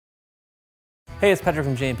Hey, it's Patrick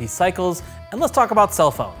from JMP Cycles, and let's talk about cell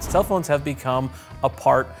phones. Cell phones have become a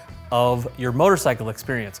part of your motorcycle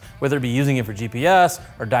experience, whether it be using it for GPS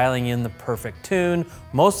or dialing in the perfect tune.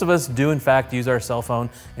 Most of us do in fact use our cell phone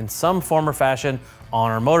in some form or fashion on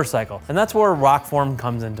our motorcycle, and that's where Rokform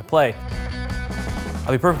comes into play.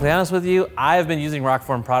 I'll be perfectly honest with you, I have been using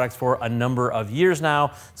Rokform products for a number of years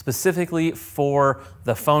now, specifically for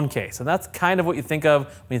the phone case. And that's kind of what you think of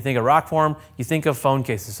when you think of Rokform, you think of phone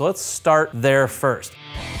cases. So let's start there first.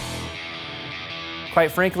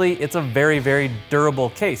 Quite frankly, it's a very, very durable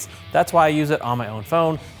case. That's why I use it on my own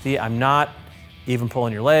phone. See, I'm not even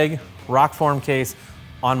pulling your leg. Rokform case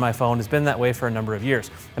on my phone has been that way for a number of years.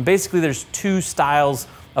 And basically there's two styles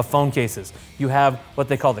of phone cases. You have what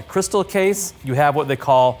they call the crystal case, you have what they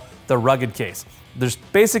call the rugged case. There's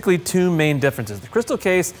basically two main differences. The crystal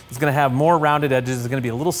case is gonna have more rounded edges, it's gonna be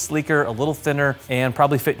a little sleeker, a little thinner, and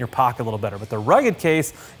probably fit in your pocket a little better. But the rugged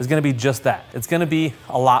case is gonna be just that. It's gonna be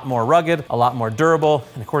a lot more rugged, a lot more durable,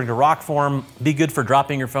 and according to Rokform, be good for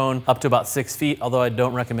dropping your phone up to about 6 feet, although I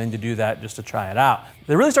don't recommend you do that just to try it out.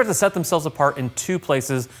 They really start to set themselves apart in two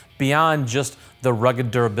places beyond just the rugged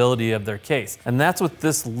durability of their case. And that's with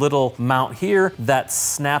this little mount here that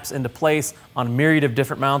snaps into place on a myriad of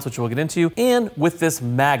different mounts, which we'll get into, and with this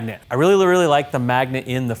magnet. I really like the magnet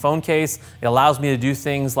in the phone case. It allows me to do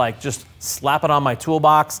things like just slap it on my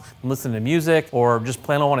toolbox and listen to music, or just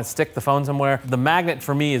plain on want to stick the phone somewhere. The magnet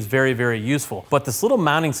for me is very, very useful. But this little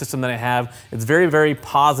mounting system that I have, it's very, very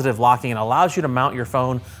positive locking and allows you to mount your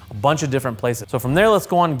phone a bunch of different places. So from there, let's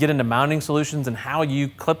go on and get into mounting solutions and how you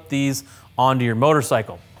clip these onto your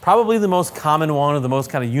motorcycle. Probably the most common one, or the most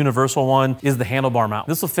kind of universal one, is the handlebar mount.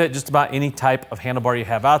 This will fit just about any type of handlebar you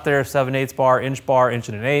have out there, 7/8 bar, 1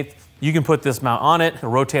 1/8. You can put this mount on it, it'll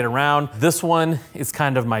rotate around. This one is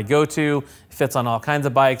kind of my go-to. It fits on all kinds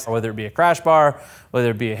of bikes, whether it be a crash bar, whether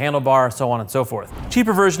it be a handlebar, so on and so forth.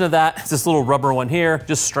 Cheaper version of that is this little rubber one here,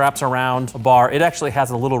 just straps around a bar. It actually has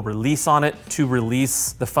a little release on it to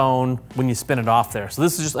release the phone when you spin it off there. So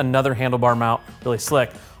this is just another handlebar mount, really slick.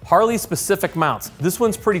 Harley specific mounts. This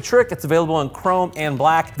one's pretty trick. It's available in chrome and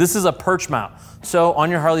black. This is a perch mount. So on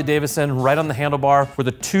your Harley Davidson, right on the handlebar where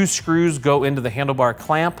the two screws go into the handlebar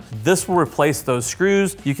clamp, this will replace those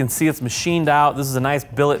screws. You can see it's machined out. This is a nice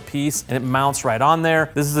billet piece and it mounts right on there.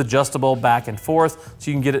 This is adjustable back and forth, so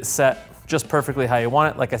you can get it set just perfectly how you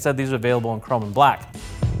want it. Like I said, these are available in chrome and black.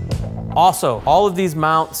 Also, all of these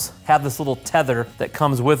mounts have this little tether that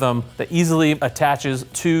comes with them that easily attaches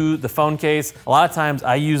to the phone case. A lot of times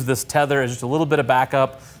I use this tether as just a little bit of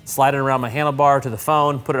backup, slide it around my handlebar to the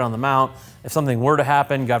phone, put it on the mount. If something were to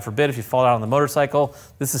happen, God forbid, if you fall out on the motorcycle,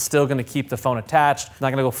 this is still gonna keep the phone attached. It's not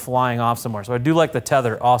gonna go flying off somewhere. So I do like the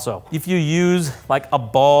tether also. If you use like a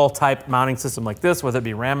ball type mounting system like this, whether it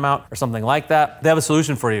be RAM mount or something like that, they have a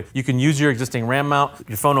solution for you. You can use your existing RAM mount.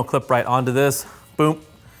 Your phone will clip right onto this, boom,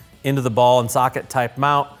 into the ball and socket type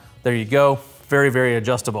mount. There you go, very, very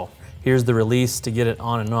adjustable. Here's the release to get it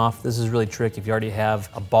on and off. This is really tricky if you already have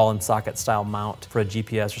a ball and socket style mount for a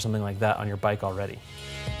GPS or something like that on your bike already.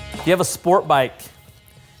 If you have a sport bike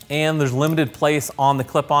and there's limited place on the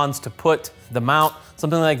clip-ons to put the mount,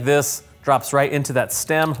 something like this drops right into that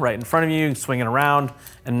stem right in front of you. You can swing it around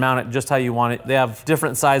and mount it just how you want it. They have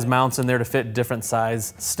different size mounts in there to fit different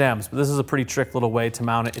size stems, but this is a pretty trick little way to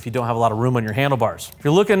mount it if you don't have a lot of room on your handlebars. If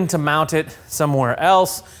you're looking to mount it somewhere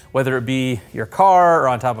else, whether it be your car or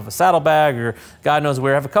on top of a saddlebag or God knows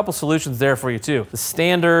where, I have a couple solutions there for you too. The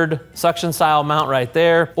standard suction style mount right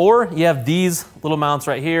there, or you have these little mounts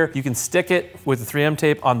right here. You can stick it with the 3M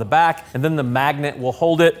tape on the back and then the magnet will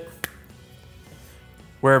hold it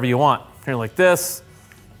wherever you want. Here like this,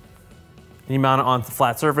 and you mount it on the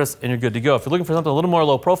flat surface and you're good to go. If you're looking for something a little more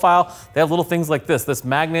low profile, they have little things like this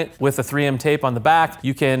magnet with the 3M tape on the back.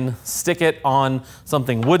 You can stick it on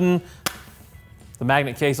something wooden. The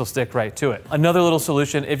magnet case will stick right to it. Another little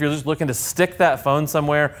solution, if you're just looking to stick that phone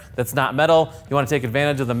somewhere that's not metal, you wanna take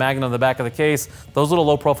advantage of the magnet on the back of the case, those little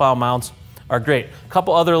low profile mounts are great. A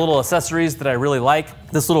couple other little accessories that I really like.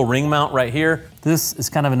 This little ring mount right here. This is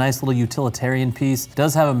kind of a nice little utilitarian piece. It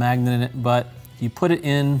does have a magnet in it, but if you put it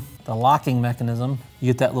in the locking mechanism, you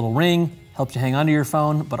get that little ring, helps you hang onto your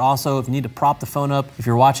phone, but also if you need to prop the phone up, if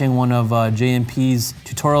you're watching one of JMP's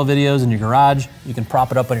tutorial videos in your garage, you can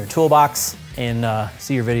prop it up on your toolbox and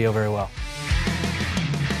see your video very well.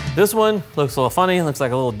 This one looks a little funny, looks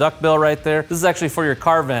like a little duck bill right there. This is actually for your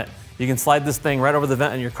car vent. You can slide this thing right over the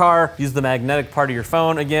vent in your car, use the magnetic part of your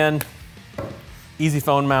phone again. Easy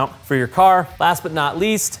phone mount for your car. Last but not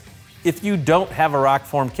least, If you don't have a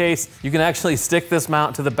Rokform case, you can actually stick this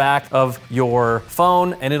mount to the back of your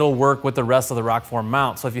phone and it'll work with the rest of the Rokform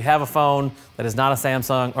mount. So if you have a phone that is not a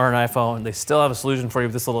Samsung or an iPhone, they still have a solution for you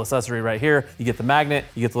with this little accessory right here. You get the magnet,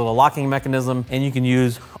 you get the little locking mechanism, and you can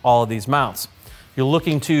use all of these mounts. You're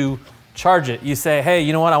looking to charge it. You say, hey,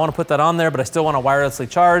 you know what? I want to put that on there, but I still want to wirelessly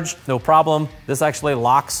charge. No problem. This actually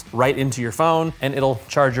locks right into your phone and it'll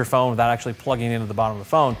charge your phone without actually plugging into the bottom of the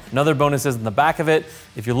phone. Another bonus is in the back of it,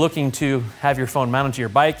 if you're looking to have your phone mounted to your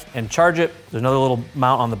bike and charge it, there's another little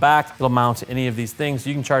mount on the back. It'll mount to any of these things.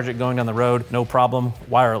 You can charge it going down the road, no problem,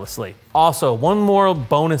 wirelessly. Also, one more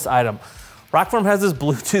bonus item. Rokform has this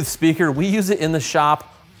Bluetooth speaker. We use it in the shop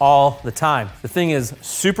all the time. The thing is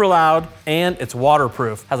super loud and it's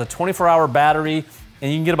waterproof. Has a 24-hour battery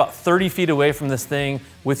and you can get about 30 feet away from this thing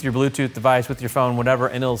with your Bluetooth device, with your phone, whatever,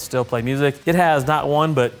 and it'll still play music. It has not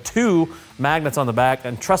one, but 2 magnets on the back,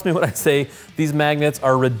 and trust me when I say these magnets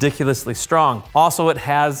are ridiculously strong. Also, it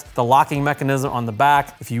has the locking mechanism on the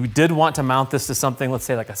back. If you did want to mount this to something, let's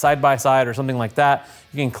say like a side-by-side or something like that,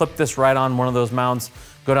 you can clip this right on one of those mounts,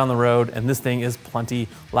 go down the road, and this thing is plenty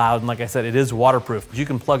loud. And like I said, it is waterproof. You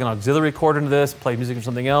can plug an auxiliary cord into this, play music or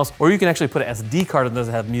something else, or you can actually put an SD card that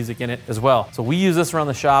doesn't have music in it as well. So we use this around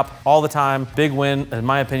the shop all the time. Big win, in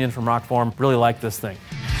my opinion, from Rokform. Really like this thing.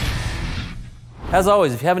 As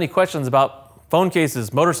always, if you have any questions about phone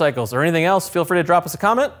cases, motorcycles, or anything else, feel free to drop us a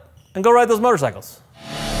comment and go ride those motorcycles.